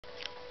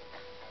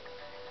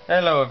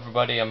Hello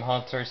everybody, I'm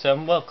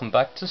Hornet37. Welcome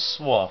back to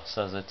SWOS,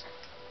 as it's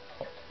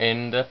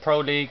in the Pro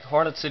League.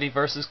 Hornet City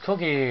versus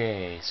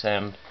Cookies,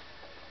 and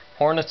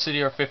Hornet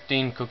City are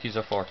 15, Cookies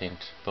are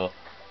 14th, but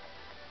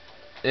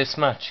this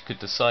match could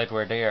decide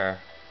where they are.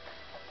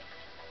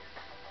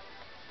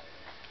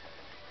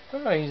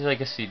 Oh, he's like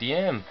a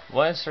CDM.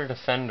 Why is there a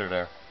defender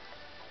there?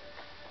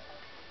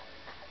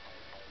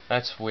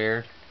 That's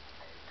weird.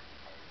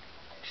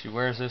 Actually,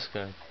 where's this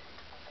guy?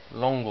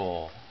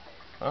 Longo.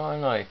 Oh, I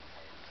like.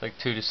 It's like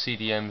two of the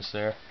CDMs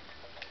there.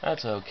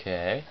 That's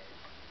okay.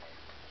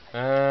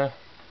 Let's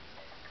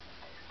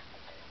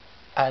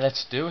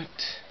do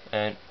it.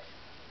 And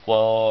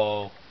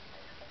whoa,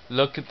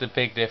 look at the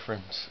big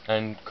difference.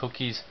 And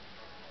Cookies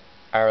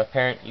are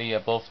apparently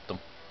above them.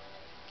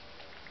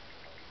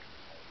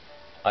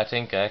 I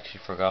think I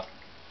actually forgot.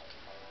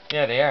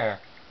 Yeah, they are.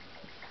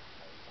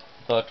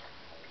 But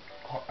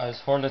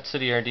as Hornet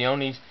City are the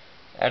only,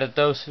 out of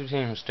those two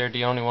teams, they're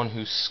the only one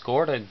who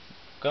scored a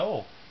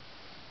goal.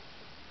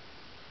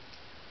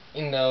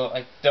 Even though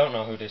I don't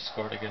know who they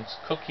scored against.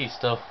 Cookies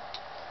though,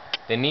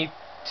 they need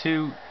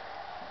to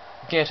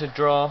get a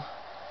draw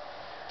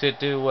to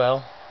do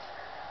well,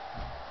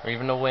 or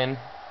even a win.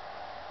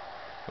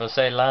 We'll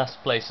say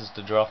last place is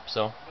the drop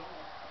zone,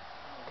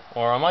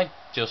 or I might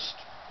just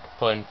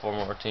put in 4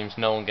 more teams.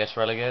 No one gets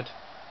relegated.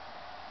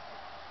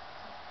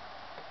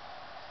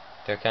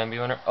 There can be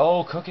a winner.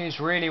 Oh, Cookies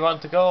really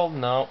want to go.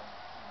 No.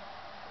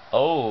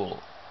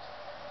 Oh,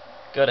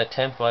 good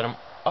attempt by them.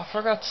 I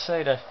forgot to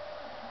say that.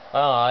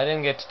 Oh, I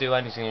didn't get to do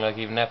anything like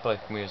even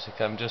epic music.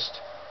 I'm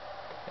just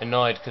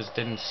annoyed because it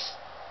didn't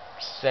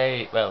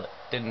say, well, it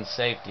didn't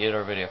save the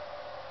other video.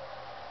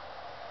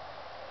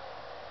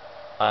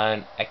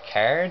 And a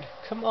card?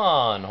 Come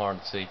on,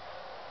 Hornsey.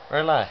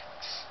 Relax.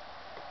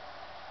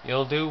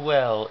 You'll do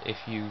well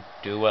if you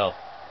do well.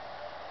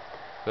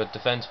 Good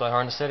defense by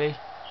Hornet City.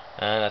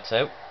 And that's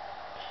out.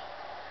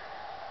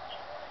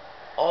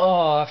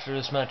 Oh, after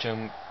this match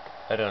I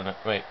don't know.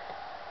 Wait.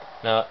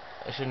 Now,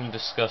 I shouldn't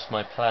discuss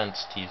my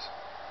plans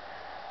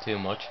too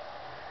much.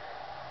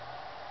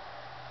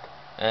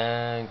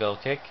 And goal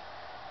kick.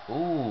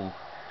 Ooh,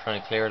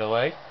 trying to clear it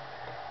away.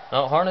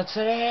 No, Hornet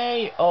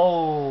City!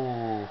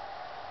 Oh!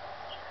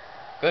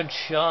 Good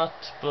shot,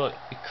 but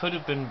it could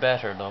have been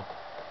better though.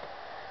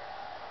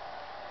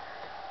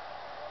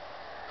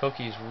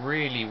 Cookies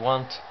really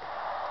want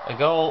a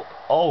goal.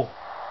 Oh!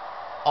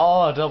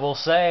 Oh, double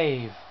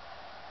save!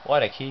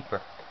 What a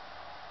keeper.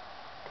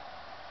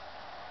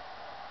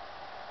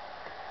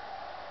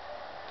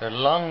 Their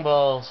long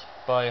balls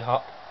by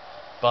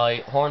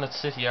Hornet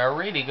City are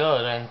really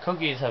good, and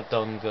Cookies have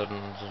done good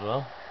ones as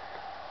well.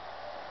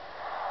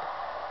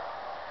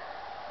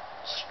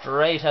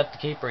 Straight at the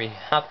keeper, he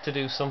had to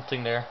do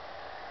something there.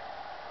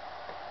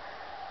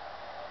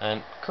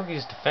 And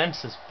Cookies'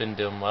 defense has been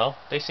doing well.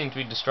 They seem to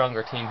be the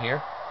stronger team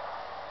here.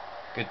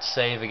 Good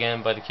save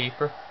again by the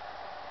keeper.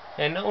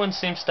 And no one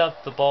seems to have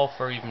the ball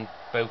for even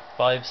about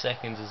 5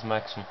 seconds as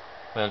maximum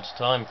amount of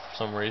time for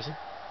some reason.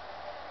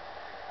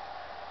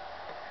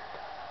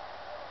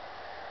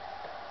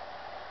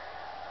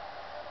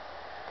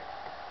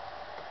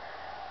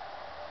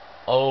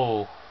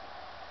 Oh,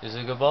 is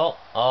it a good ball?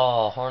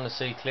 Oh, Hornet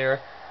City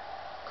clear.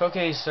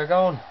 Cookies, they're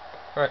going.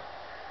 Right.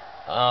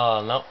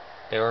 Oh, no,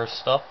 they were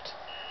stopped.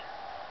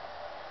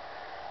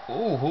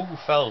 Ooh, who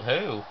fouled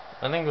who?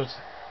 I think it was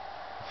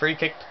a free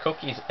kick to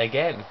Cookies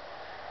again.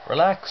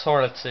 Relax,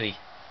 Hornet City.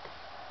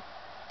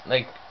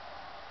 Like,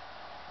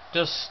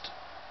 just,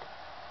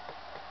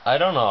 I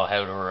don't know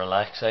how to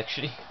relax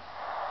actually.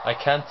 I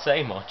can't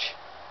say much.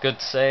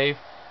 Good save,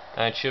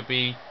 and it should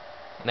be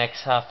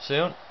next half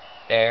soon.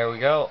 There we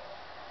go.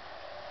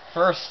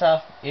 First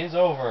half is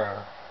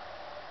over.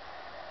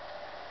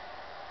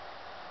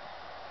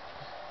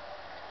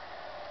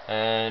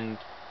 And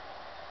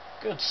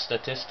good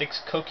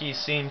statistics. Cookies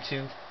seem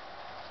to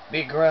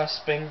be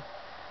grasping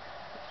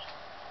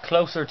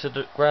closer to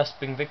the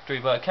grasping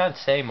victory, but I can't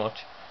say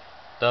much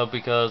though,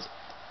 because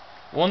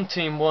one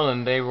team won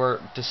and they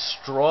were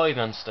destroyed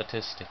on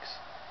statistics.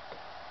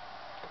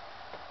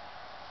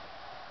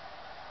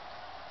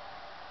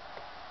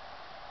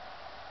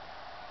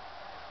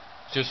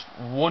 Just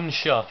one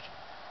shot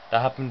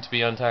that happened to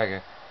be on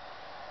target.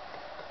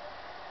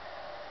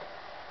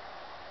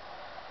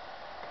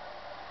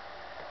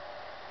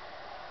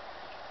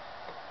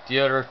 The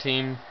other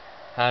team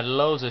had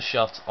loads of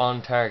shots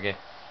on target.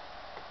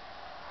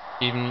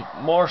 Even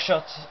more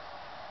shots.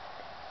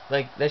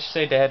 Like, let's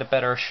say they had a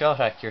better shot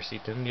accuracy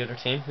than the other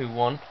team who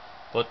won,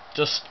 but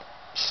just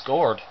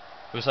scored.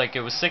 It was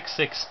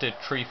 6-6 to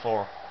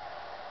 3-4.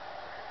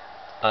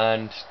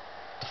 And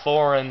the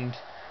 4 and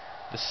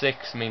the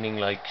 6 meaning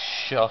like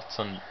shots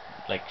on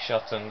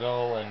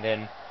goal, and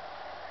then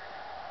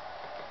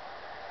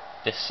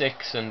the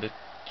 6 and the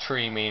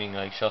 3 meaning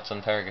like shots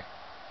on target.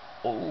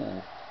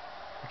 Oh,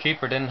 the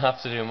keeper didn't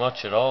have to do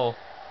much at all.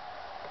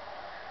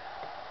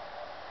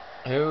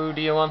 Who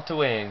do you want to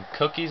win,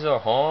 Cookies or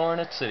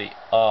Hornet City?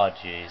 Oh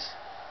jeez,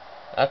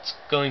 that's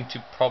going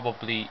to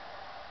probably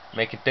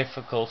make it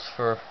difficult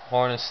for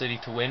Hornet City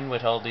to win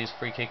with all these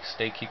free kicks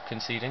they keep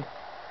conceding.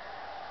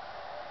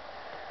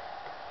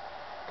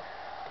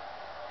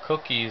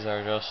 Cookies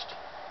are just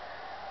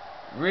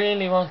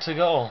really want to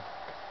go.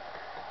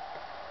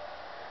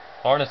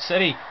 Hornet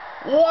City,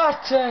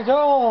 what a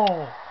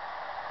goal!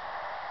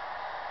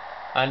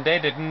 And they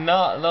did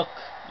not look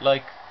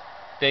like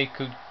they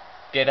could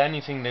get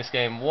anything this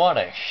game. What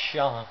a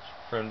shot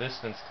from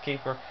distance. The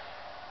keeper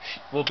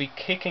will be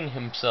kicking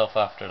himself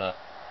after that.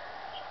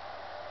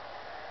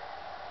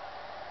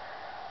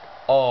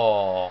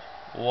 Oh,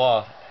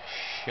 what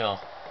a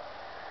shot.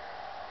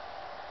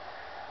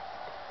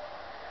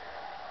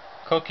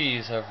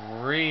 Cookies have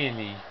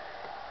really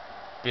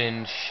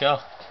been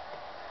shocked.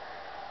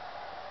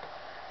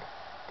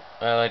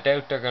 Well, I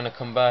doubt they're going to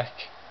come back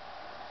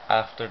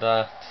after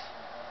that.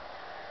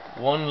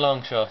 One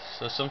long shot.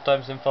 So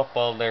sometimes in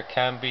football there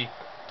can be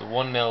the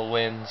 1-0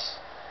 wins,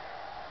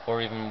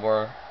 or even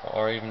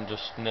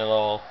just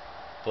 0-all.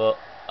 But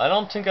I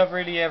don't think I've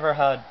really ever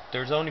had.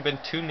 There's only been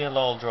 2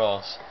 0-all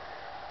draws.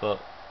 But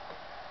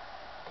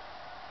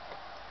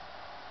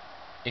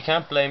you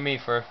can't blame me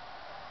for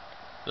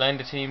blame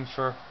the team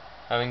for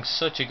having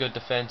such a good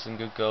defense and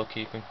good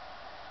goalkeeping.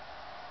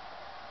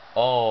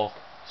 Oh,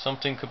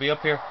 something could be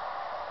up here.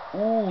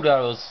 Ooh, that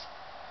was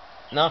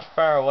not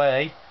far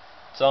away.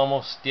 It's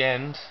almost the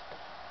end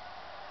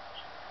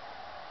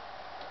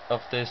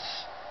of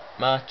this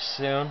match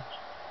soon.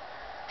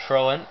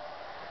 Throw in.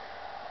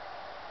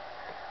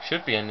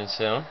 Should be ending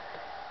soon.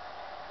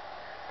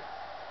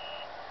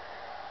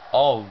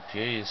 Oh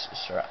jeez,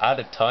 sir,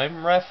 added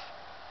time, ref.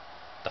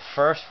 The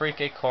first free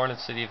kick Hornet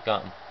City have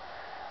gotten.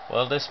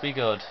 Will this be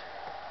good?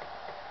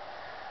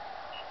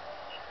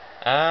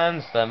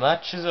 And the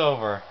match is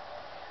over.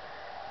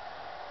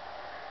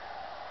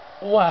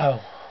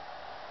 Wow,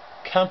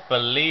 can't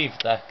believe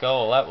that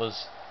goal.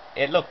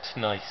 It looked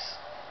nice.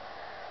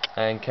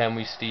 And can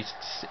we see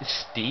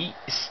the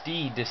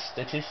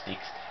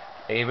statistics?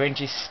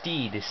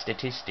 The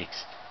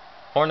statistics.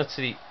 Hornet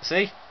City,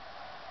 see?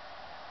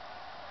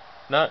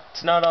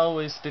 It's not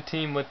always the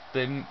team with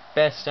the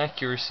best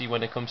accuracy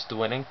when it comes to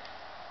winning.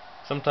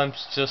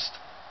 Sometimes just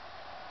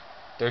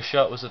their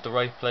shot was at the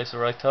right place at the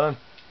right time.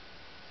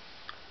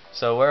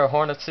 So we're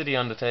Hornet City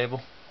on the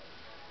table,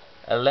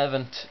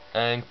 11th,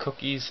 and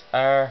Cookies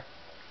are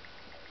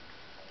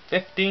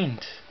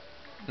 15th.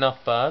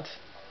 Not bad.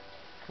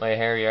 My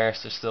hairy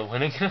arse is still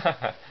winning.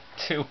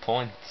 2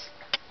 points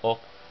up.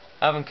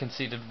 Haven't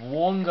conceded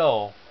 1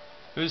 goal.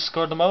 Who's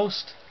scored the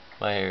most?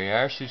 My hairy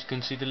arse. Who's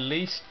conceded the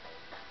least?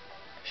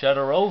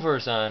 Shadow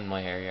Rovers and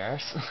my hairy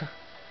arse.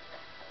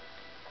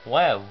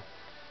 Wow. What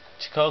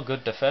you call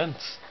good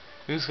defence?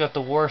 Who's got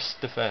the worst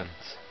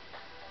defence?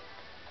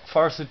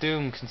 Force of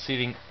Doom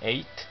conceding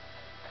 8.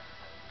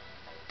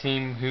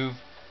 Team who've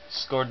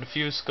scored the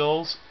fewest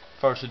goals: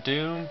 Force of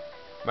Doom,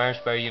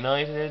 Marsbury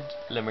United,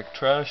 Limerick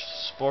Trash,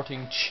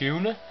 Sporting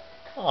Tuna.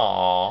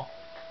 Aww,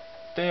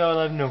 they all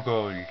have no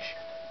goals.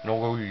 No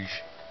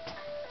goals.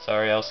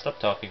 Sorry, I'll stop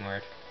talking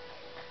weird.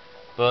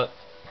 But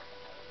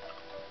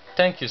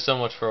thank you so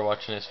much for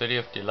watching this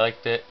video. If you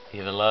liked it,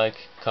 leave a like,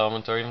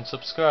 comment, or even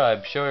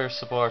subscribe. Show your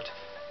support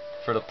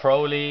for the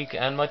Pro League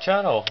and my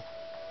channel.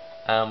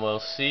 And we'll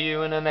see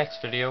you in the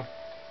next video.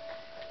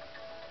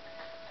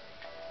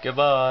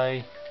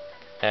 Goodbye.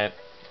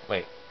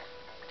 Wait.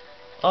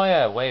 Oh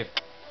yeah, wave.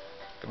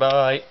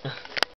 Goodbye.